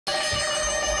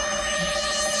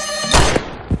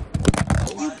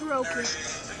broke it.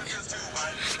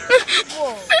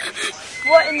 Whoa.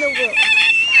 What in the world?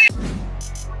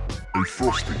 Hey,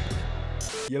 Frosty.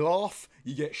 You laugh,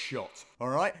 you get shot.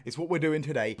 Alright? It's what we're doing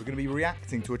today. We're going to be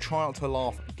reacting to a Try Not to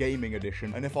Laugh gaming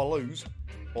edition. And if I lose,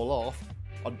 or laugh,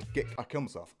 I kill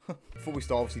myself. Before we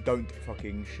start, obviously, don't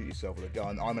fucking shoot yourself with a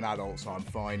gun. I'm an adult, so I'm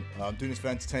fine. I'm doing this for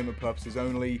entertainment purposes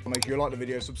only. Make sure you like the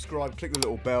video, subscribe, click the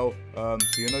little bell, so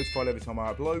you're notified every time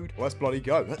I upload. Well, let's bloody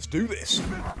go. Let's do this.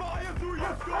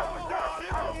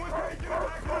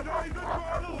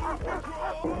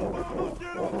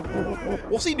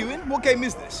 What's he doing? What game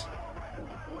is this?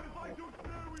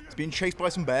 He's being chased by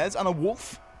some bears and a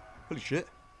wolf. Holy shit.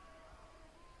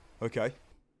 Okay.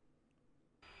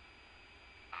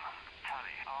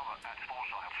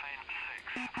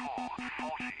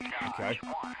 Okay.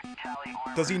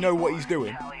 Does he know what he's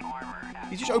doing?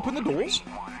 He's just opened the doors?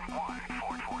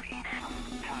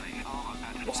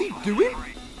 What's he doing?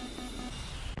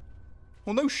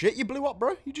 Well, no shit, you blew up,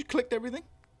 bro. You just clicked everything.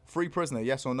 Free prisoner,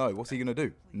 yes or no? What's he gonna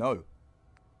do? No.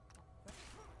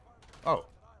 Oh.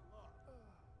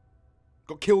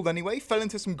 Got killed anyway? Fell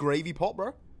into some gravy pot,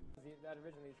 bro? That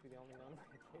originally used to be the only one.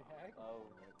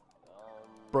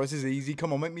 Bro, this is easy.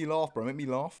 Come on, make me laugh, bro. Make me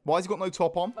laugh. Why has he got no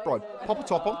top on? Bro, pop a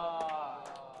top on.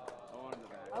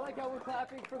 I like how we're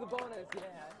clapping for the bonus,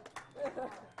 yeah.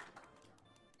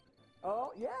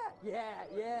 Oh, yeah.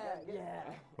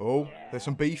 Oh, there's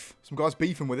some beef. Some guys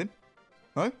beefing with him.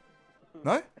 No?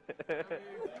 No?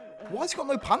 Why has he got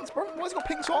no pants, bro? Why has he got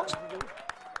pink socks?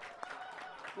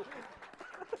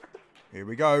 Here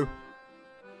we go.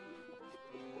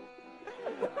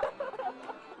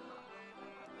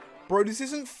 Bro, this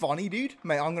isn't funny, dude.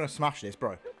 Mate, I'm gonna smash this,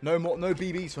 bro. No more, no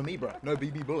BBs for me, bro. No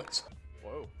BB bullets.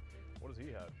 Whoa, what does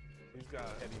he have? He's got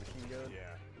a heavy machine gun.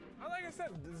 Yeah. Like I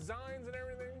said, designs and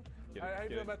everything. How you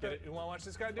feel about that? You want to watch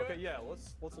this guy do it? Okay, yeah.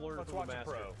 Let's learn Let's from watch the a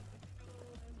master.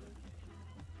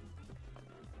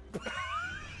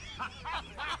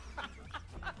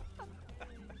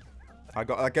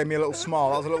 Pro. That gave me a little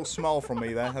smile. That was a little smile from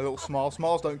me there. A little smile.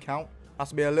 Smiles don't count. Has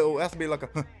to be a little. Has to be like a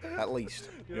at least.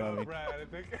 You know what I mean? Brad, I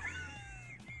think.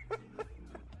 I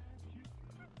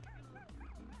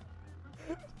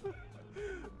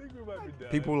think we might be done.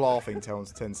 People laughing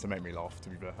tends to make me laugh. To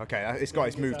be fair. Okay, this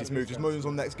guy's moved. He's moved. Just moves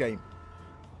on to the next game.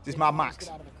 This is Mad Max.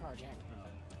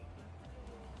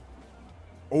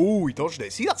 Oh, he dodged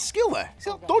it. See that skill there? See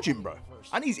that dodging, bro?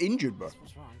 And he's injured, bro. That's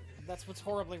what's wrong. That's what's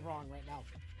horribly wrong right now.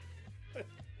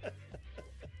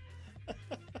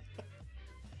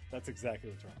 That's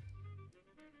exactly what's wrong.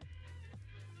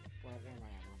 Where am I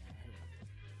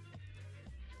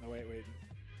at? Oh, wait.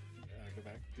 Go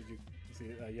back. Did you see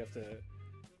it? You have to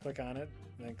click on it,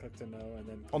 and then click to no, and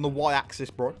then... On the Y-axis,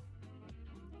 bro.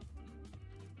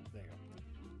 There you go.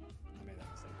 I made that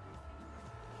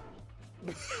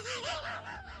mistake.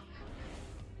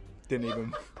 Didn't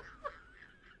even.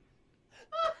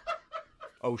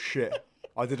 Oh shit.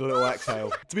 I did a little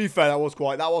exhale. To be fair, that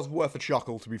was worth a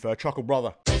chuckle, to be fair. Chuckle,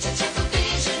 brother.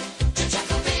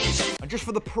 And just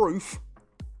for the proof,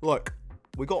 look,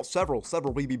 we got several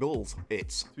BB balls. To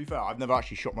be fair, I've never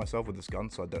actually shot myself with this gun,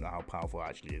 so I don't know how powerful it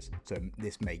actually is. So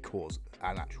this may cause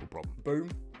an actual problem. Boom,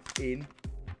 in,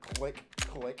 click.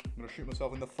 I'm gonna shoot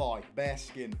myself in the thigh. Bare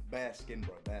skin,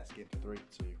 bro. Bare skin. 3,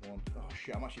 2, 1. Oh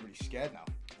shit, I'm actually really scared now.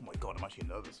 Oh my god, I'm actually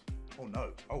nervous. Oh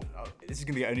no. This is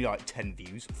gonna be only like 10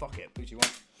 views. Fuck it. 3, 2, 1.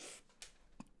 Oh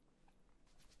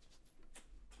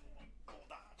my god,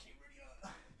 that actually really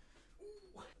hurt.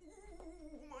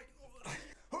 Oh my god.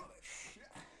 Holy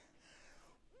shit.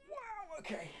 Wow,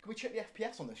 okay. Can we check the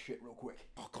FPS on this shit real quick?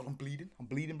 Oh god, I'm bleeding. I'm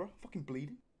bleeding, bro. Fucking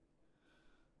bleeding.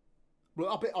 Bro,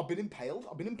 I've been impaled.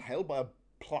 I've been impaled by a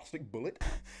plastic bullet.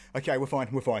 Okay, we're fine.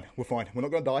 We're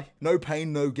not gonna die. No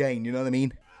pain, no gain. You know what I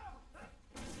mean?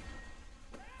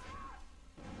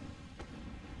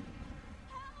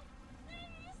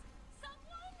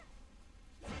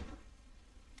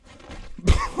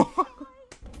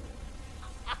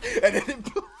 And then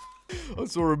I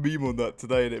saw a meme on that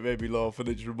today and it made me laugh and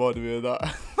it just reminded me of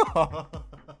that.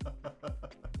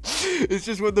 It's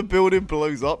just when the building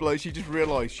blows up, like she just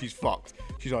realised she's fucked.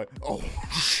 She's like, oh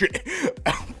shit.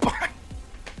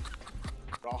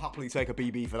 I'll happily take a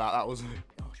BB for that. That was.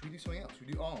 Oh, should we do something else? Should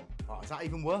we do arm? Oh, is that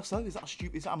even worse though? Is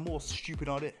that a more stupid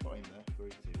idea? Got in there. 3,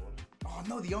 2, 1. Oh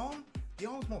no, the arm. The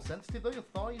arm's more sensitive though. Your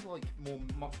thigh's like more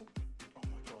muscle. Oh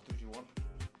my god, 3, 2, 1.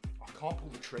 I can't pull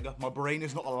the trigger. My brain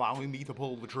is not allowing me to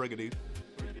pull the trigger, dude.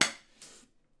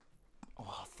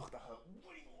 Oh fuck, that hurt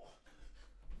way more.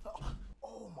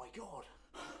 Oh my god.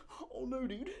 Oh no,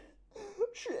 dude.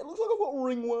 Shit, it looks like I've got a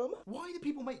ringworm. Why do did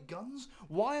people make guns?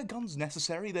 Why are guns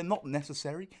necessary? They're not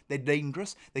necessary. They're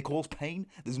dangerous. They cause pain.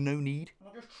 There's no need.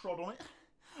 I just trod on it.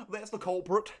 There's the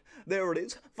culprit. There it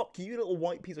is. Fuck you, little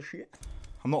white piece of shit.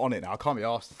 I'm not on it now. I can't be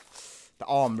arsed. The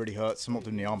arm really hurts. I'm not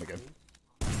doing the arm again.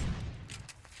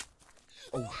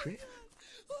 Oh shit.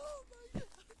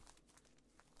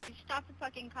 Stop the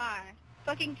fucking car.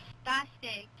 Fucking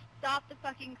spastic. Stop the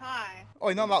fucking car.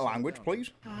 Oh, not that language, please.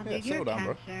 Yeah, Your settle down,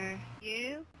 bro. answer.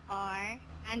 You are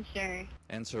answer.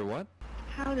 Answer what?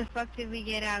 How the fuck did we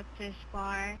get out this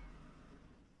far?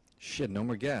 Shit, no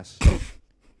more gas.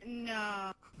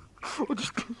 No.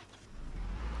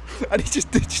 And he just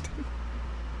ditched him.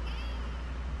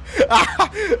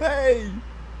 Hey!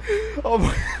 Oh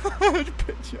my god,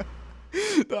 picture.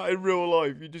 That in real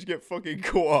life, you just get fucking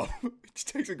caught up. It just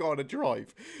takes a guy on a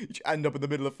drive. You just end up in the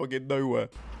middle of fucking nowhere.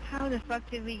 How the fuck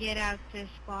did we get out this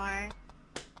far?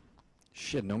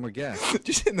 Shit, no more gas.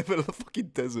 Just in the middle of the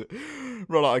fucking desert.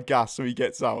 Run out of gas so he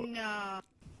gets out. No.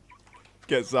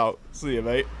 Gets out. See you,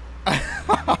 mate.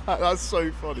 That's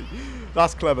so funny.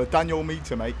 That's clever. Daniel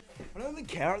Meter, mate. I don't even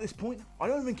care at this point. I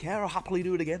don't even care. I'll happily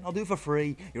do it again. I'll do it for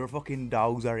free. You're a fucking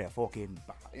dowser. You're fucking...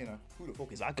 You know, who the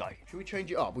fuck is that guy? Should we change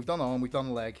it up? We've done arm, we've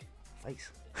done leg.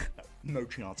 Face. No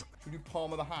chance. Should we do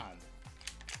palm of the hand?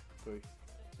 3,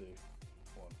 2,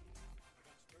 1.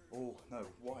 Oh, no.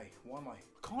 Why? Why am I...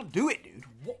 I can't do it, dude.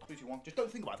 What? 3, 2, 1. Just don't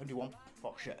think about it. 3, 2, 1.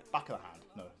 Fuck, shit. Back of the hand.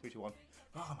 No. 3, 2, 1.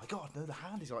 Oh, my God. No, the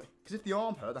hand is like... Because if the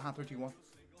arm hurt, the hand... 3, 2, 1.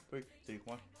 3, 2,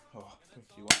 1. Oh, 3,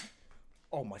 2, 1.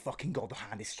 Oh, my fucking God. The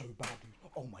hand is so bad,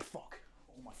 dude. Oh, my fuck.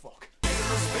 Oh, my fuck. Oh,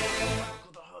 my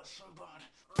God, that hurts so bad.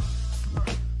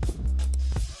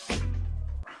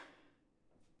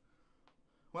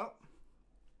 Well,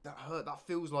 that hurt. That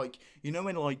feels like, you know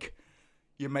when like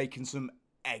you're making some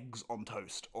eggs on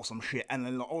toast or some shit, and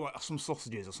then like, oh, like some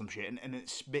sausages or some shit, and it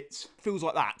spits. Feels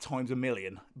like that times a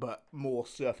million, but more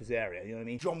surface area. You know what I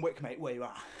mean? John Wick, mate, where you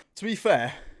at? To be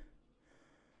fair,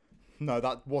 no,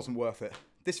 that wasn't worth it.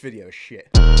 This video is shit.